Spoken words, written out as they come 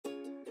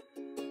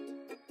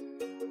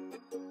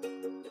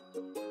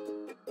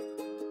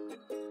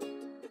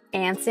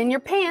Ants in your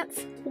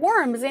pants,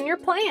 worms in your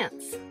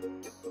plants.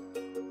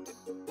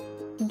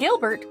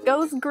 Gilbert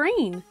Goes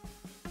Green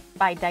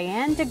by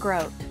Diane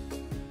DeGroat.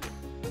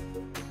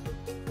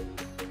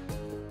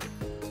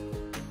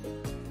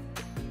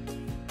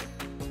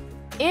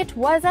 It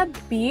was a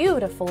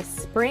beautiful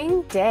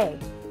spring day.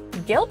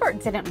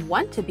 Gilbert didn't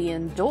want to be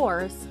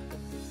indoors.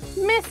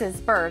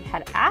 Mrs. Byrd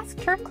had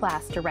asked her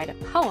class to write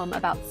a poem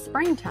about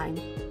springtime,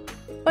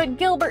 but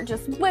Gilbert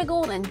just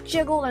wiggled and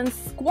jiggled and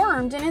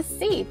squirmed in his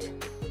seat.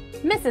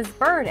 Mrs.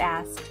 Byrd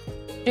asked,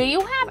 "Do you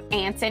have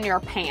ants in your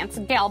pants,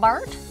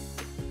 Gilbert?"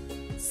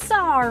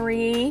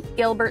 "Sorry,"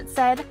 Gilbert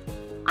said.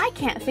 "I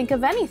can't think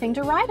of anything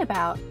to write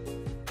about."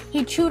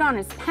 He chewed on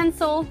his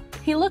pencil,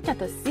 he looked at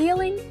the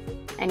ceiling,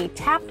 and he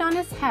tapped on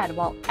his head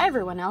while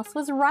everyone else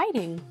was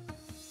writing.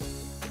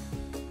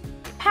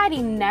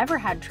 Patty never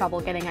had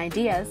trouble getting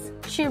ideas.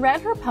 She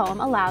read her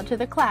poem aloud to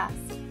the class.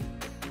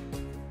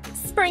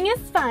 "Spring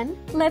is fun,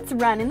 let's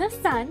run in the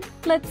sun,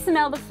 let's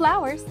smell the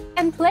flowers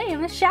and play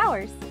in the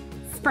showers.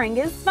 Spring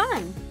is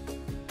fun."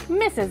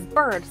 Mrs.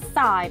 Byrd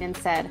sighed and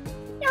said,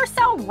 "You're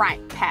so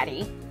right,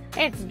 Patty.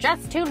 It's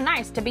just too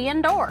nice to be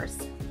indoors.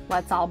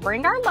 Let's all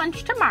bring our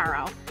lunch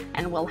tomorrow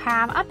and we'll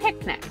have a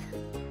picnic."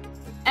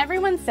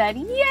 Everyone said,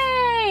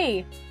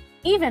 "Yay!"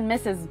 Even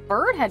Mrs.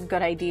 Byrd had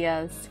good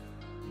ideas.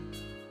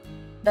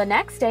 The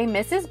next day,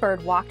 Mrs.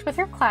 Byrd walked with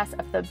her class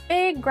up the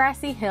big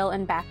grassy hill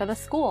in back of the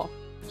school.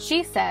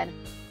 She said,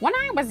 "When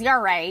I was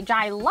your age,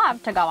 I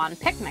loved to go on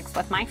picnics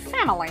with my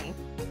family."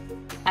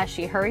 As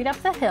she hurried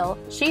up the hill,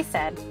 she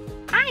said,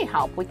 "I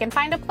hope we can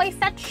find a place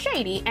that's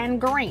shady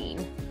and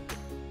green."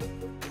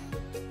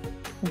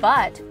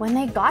 But when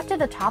they got to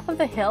the top of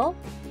the hill,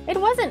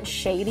 it wasn't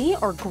shady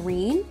or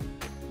green.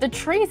 The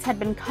trees had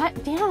been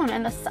cut down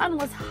and the sun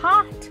was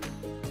hot.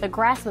 The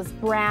grass was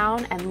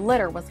brown and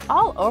litter was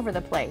all over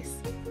the place.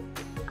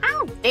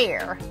 "Oh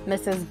dear,"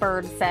 Mrs.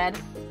 Byrd said.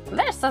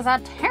 "This is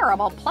a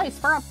terrible place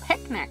for a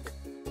picnic."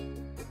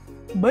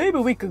 "Maybe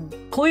we could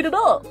clean it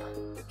up,"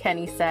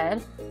 Kenny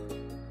said.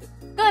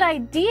 "Good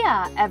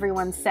idea,"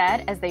 everyone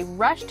said as they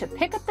rushed to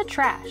pick up the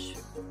trash.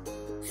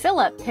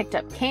 Philip picked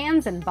up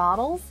cans and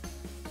bottles.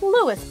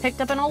 Louis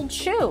picked up an old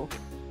shoe.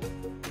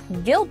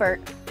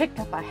 Gilbert picked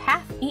up a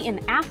half-eaten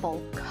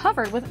apple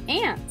covered with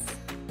ants.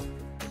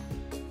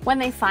 When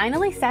they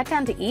finally sat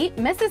down to eat,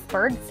 Mrs.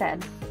 Byrd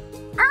said,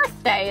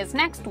 "Earth Day is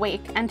next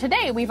week, and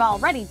today we've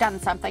already done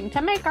something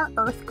to make our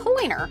Earth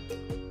cleaner.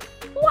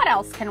 What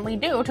else can we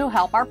do to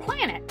help our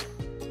planet?"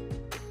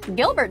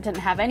 Gilbert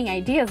didn't have any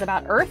ideas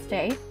about Earth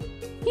Day.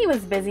 He was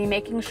busy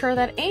making sure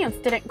that ants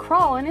didn't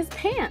crawl in his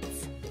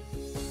pants.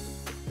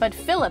 But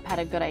Philip had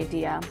a good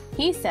idea.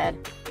 He said,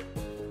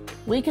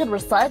 "We could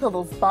recycle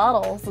those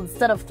bottles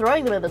instead of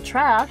throwing them in the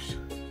trash.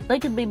 They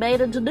could be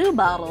made into new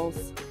bottles."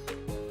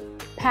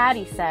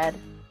 Patty said,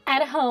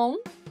 "At home,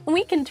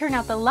 we can turn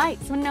out the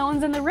lights when no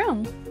one's in the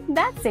room.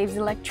 That saves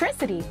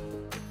electricity."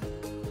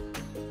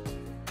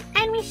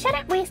 "And we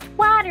shouldn't waste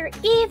water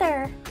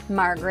either,"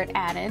 Margaret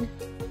added.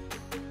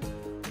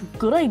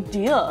 "Good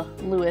idea,"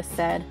 Louis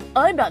said.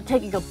 "I'm not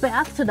taking a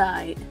bath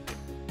tonight."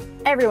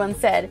 Everyone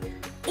said,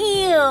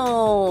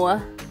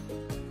 "Ew."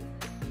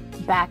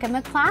 Back in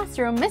the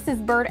classroom,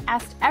 Mrs. Byrd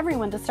asked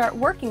everyone to start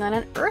working on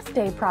an Earth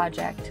Day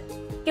project.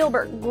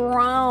 Gilbert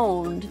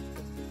groaned.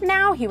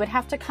 Now he would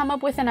have to come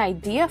up with an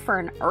idea for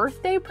an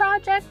Earth Day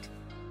project?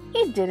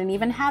 He didn't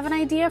even have an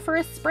idea for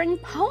a spring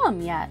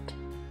poem yet.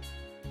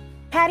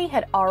 Patty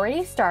had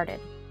already started.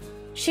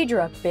 She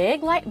drew a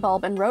big light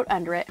bulb and wrote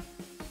under it,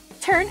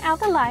 "Turn out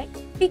the light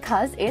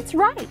because it's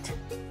right."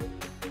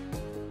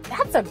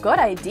 "That's a good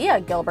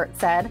idea," Gilbert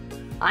said.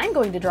 "I'm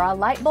going to draw a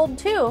light bulb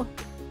too."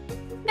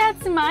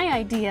 "That's my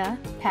idea,"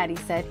 Patty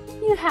said.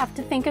 "You have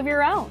to think of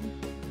your own."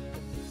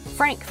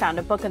 Frank found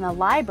a book in the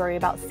library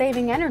about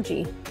saving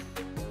energy.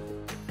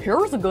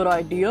 "Here's a good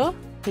idea,"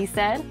 he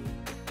said.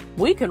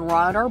 "We can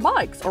ride our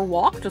bikes or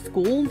walk to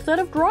school instead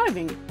of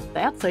driving.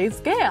 That saves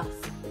gas.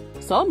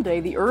 Someday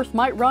the Earth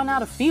might run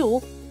out of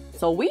fuel,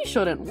 so we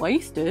shouldn't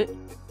waste it."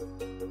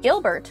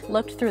 Gilbert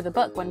looked through the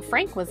book when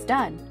Frank was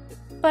done,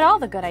 but all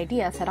the good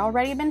ideas had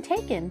already been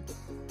taken.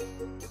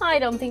 "I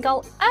don't think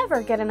I'll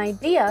ever get an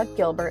idea,"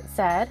 Gilbert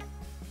said.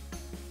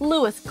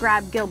 Louis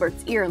grabbed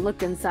Gilbert's ear and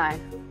looked inside.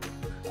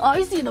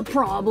 "I see the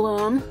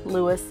problem,"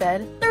 Louis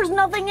said. "There's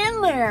nothing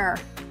in there."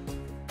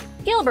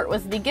 Gilbert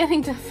was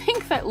beginning to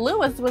think that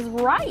Louis was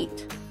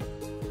right.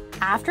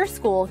 After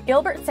school,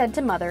 Gilbert said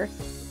to Mother,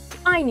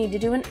 "I need to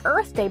do an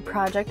Earth Day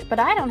project, but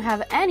I don't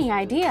have any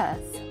ideas."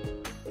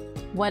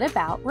 "What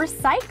about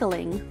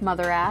recycling?"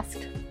 Mother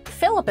asked.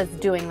 "Philip is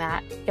doing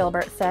that,"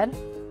 Gilbert said.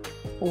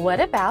 "What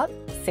about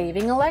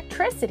saving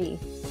electricity?"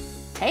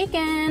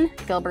 "Taken,"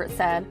 Gilbert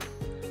said.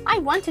 "I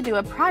want to do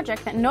a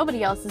project that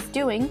nobody else is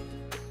doing,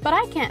 but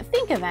I can't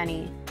think of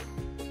any."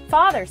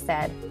 Father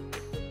said,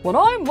 "When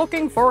I'm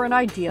looking for an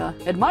idea,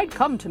 it might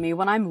come to me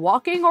when I'm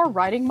walking or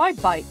riding my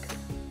bike.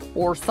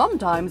 Or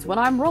sometimes when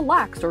I'm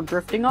relaxed or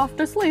drifting off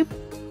to sleep,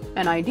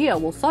 an idea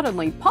will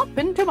suddenly pop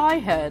into my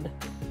head."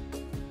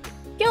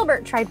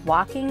 Gilbert tried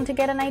walking to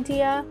get an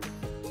idea.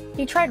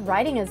 He tried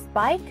riding his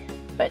bike,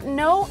 but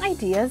no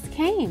ideas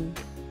came.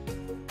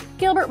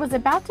 Gilbert was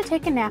about to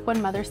take a nap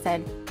when Mother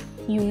said,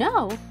 "You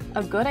know,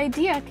 a good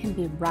idea can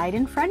be right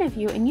in front of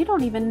you and you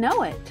don't even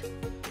know it.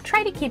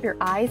 Try to keep your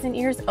eyes and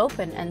ears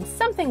open and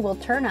something will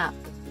turn up."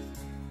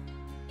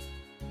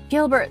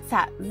 Gilbert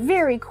sat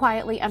very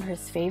quietly under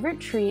his favorite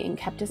tree and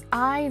kept his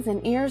eyes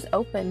and ears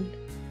open.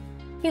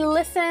 He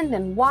listened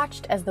and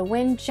watched as the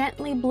wind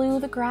gently blew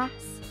the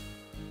grass.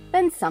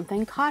 Then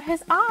something caught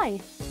his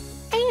eye.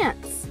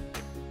 Ants!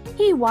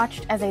 He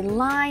watched as a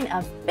line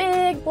of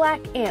big black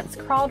ants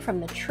crawled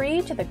from the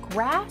tree to the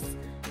grass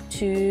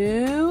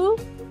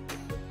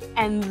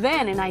and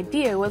then an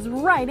idea was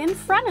right in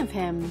front of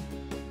him.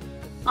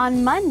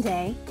 On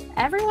Monday,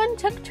 everyone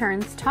took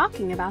turns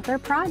talking about their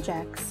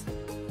projects.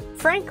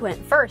 Frank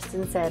went first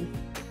and said,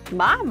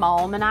 "My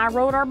mom and I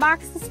rode our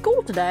bikes to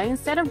school today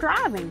instead of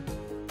driving.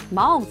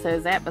 Mom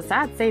says that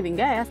besides saving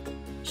gas,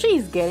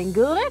 she's getting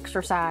good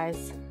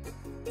exercise."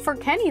 For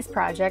Kenny's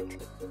project,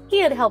 he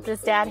had helped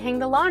his dad hang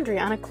the laundry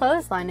on a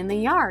clothesline in the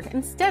yard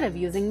instead of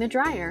using the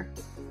dryer.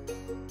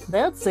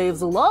 "That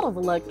saves a lot of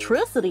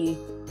electricity,"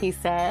 he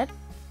said.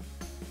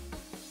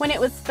 When it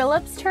was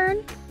Philip's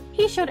turn,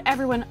 he showed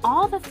everyone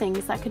all the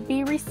things that could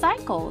be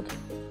recycled.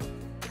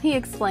 He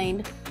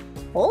explained,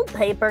 "Old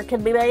paper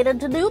can be made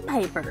into new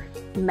paper.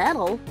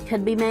 Metal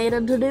can be made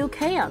into new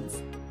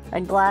cans.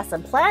 And glass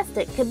and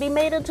plastic can be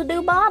made into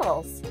new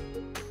bottles."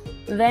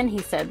 Then he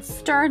said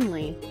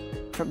sternly,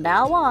 "From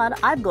now on,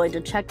 I'm going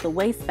to check the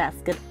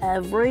wastebasket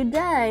every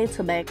day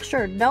to make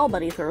sure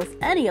nobody throws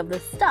any of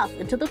this stuff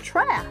into the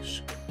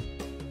trash."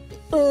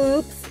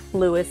 "Oops,"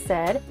 Louis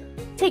said,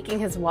 taking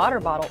his water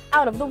bottle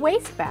out of the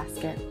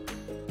wastebasket.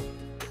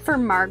 For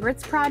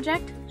Margaret's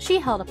project, she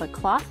held up a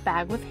cloth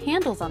bag with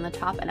handles on the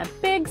top and a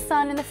big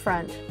sun in the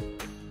front.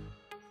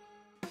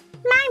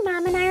 "My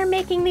mom and I are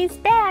making these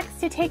bags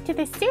to take to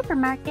the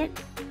supermarket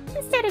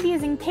instead of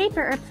using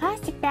paper or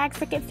plastic bags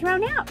that get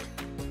thrown out.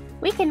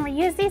 We can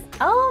reuse these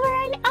over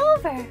and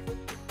over."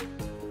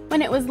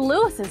 When it was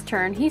Louis's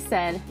turn, he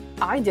said,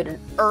 "I did an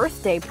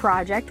Earth Day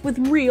project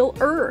with real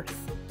earth."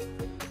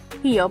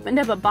 He opened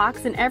up a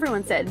box and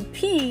everyone said,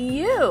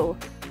 "P.U."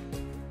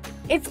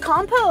 "It's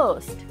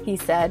compost," he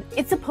said.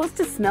 "It's supposed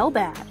to smell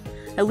bad,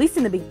 at least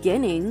in the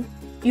beginning.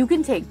 You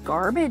can take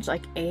garbage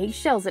like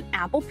eggshells and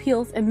apple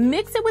peels and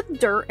mix it with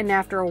dirt, and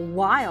after a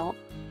while,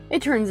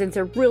 it turns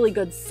into really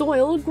good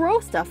soil to grow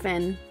stuff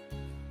in."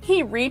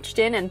 He reached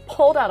in and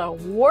pulled out a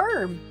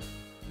worm.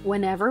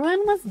 When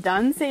everyone was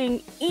done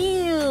saying,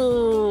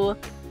 "Ew,"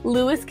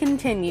 Louis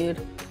continued,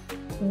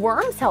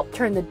 "Worms help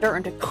turn the dirt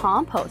into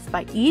compost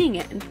by eating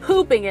it and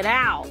pooping it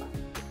out."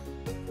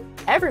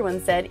 Everyone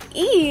said,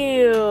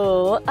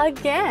 "Ew,"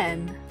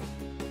 again.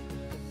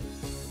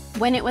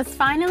 When it was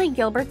finally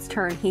Gilbert's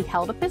turn, he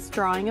held up his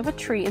drawing of a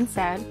tree and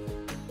said,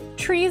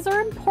 "Trees are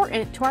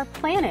important to our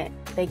planet.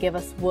 They give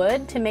us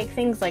wood to make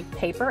things like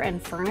paper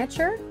and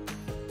furniture,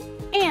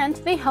 and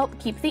they help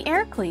keep the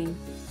air clean.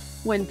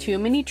 When too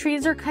many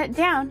trees are cut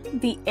down,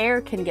 the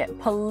air can get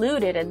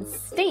polluted and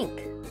stink."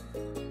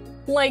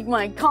 "Like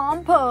my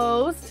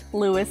compost,"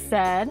 Louis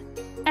said.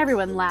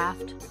 Everyone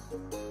laughed.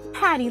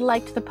 Patty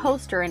liked the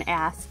poster and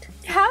asked,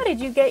 "How did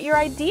you get your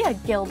idea,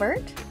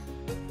 Gilbert?"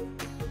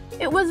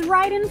 "It was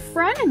right in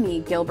front of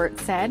me," Gilbert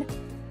said.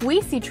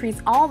 "We see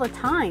trees all the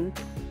time,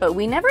 but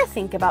we never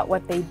think about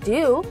what they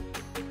do."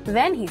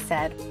 Then he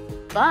said,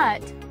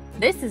 "But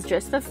this is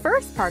just the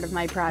first part of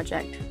my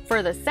project.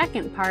 For the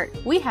second part,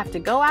 we have to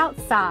go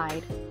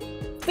outside."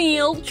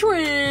 "Field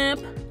trip!"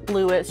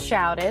 Louis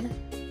shouted.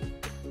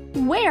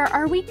 "Where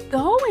are we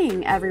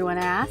going?" everyone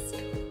asked.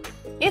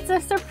 "It's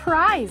a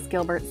surprise,"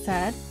 Gilbert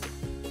said.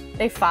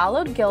 They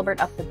followed Gilbert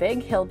up the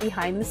big hill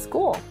behind the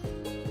school.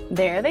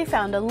 There they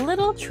found a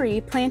little tree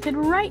planted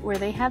right where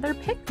they had their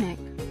picnic.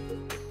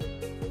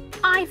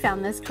 "I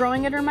found this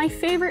growing under my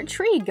favorite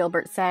tree,"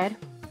 Gilbert said.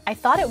 "I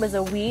thought it was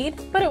a weed,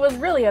 but it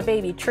was really a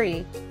baby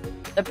tree.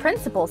 The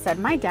principal said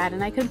my dad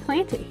and I could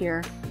plant it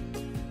here.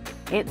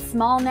 It's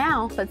small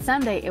now, but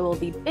someday it will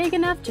be big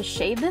enough to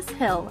shade this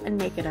hill and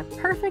make it a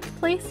perfect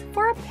place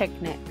for a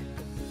picnic."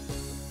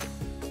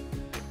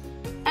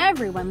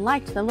 Everyone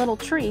liked the little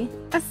tree,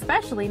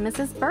 especially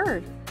Mrs.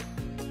 Byrd.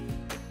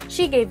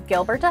 She gave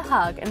Gilbert a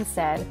hug and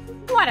said,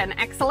 "What an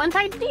excellent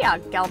idea,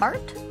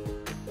 Gilbert."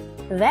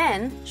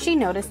 Then she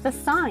noticed the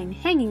sign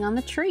hanging on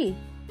the tree.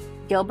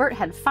 Gilbert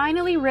had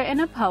finally written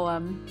a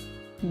poem.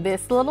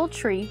 This little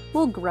tree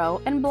will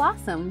grow and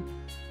blossom.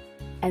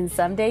 And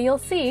someday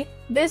you'll see,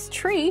 this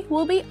tree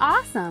will be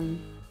awesome.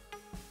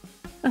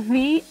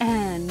 The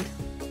end.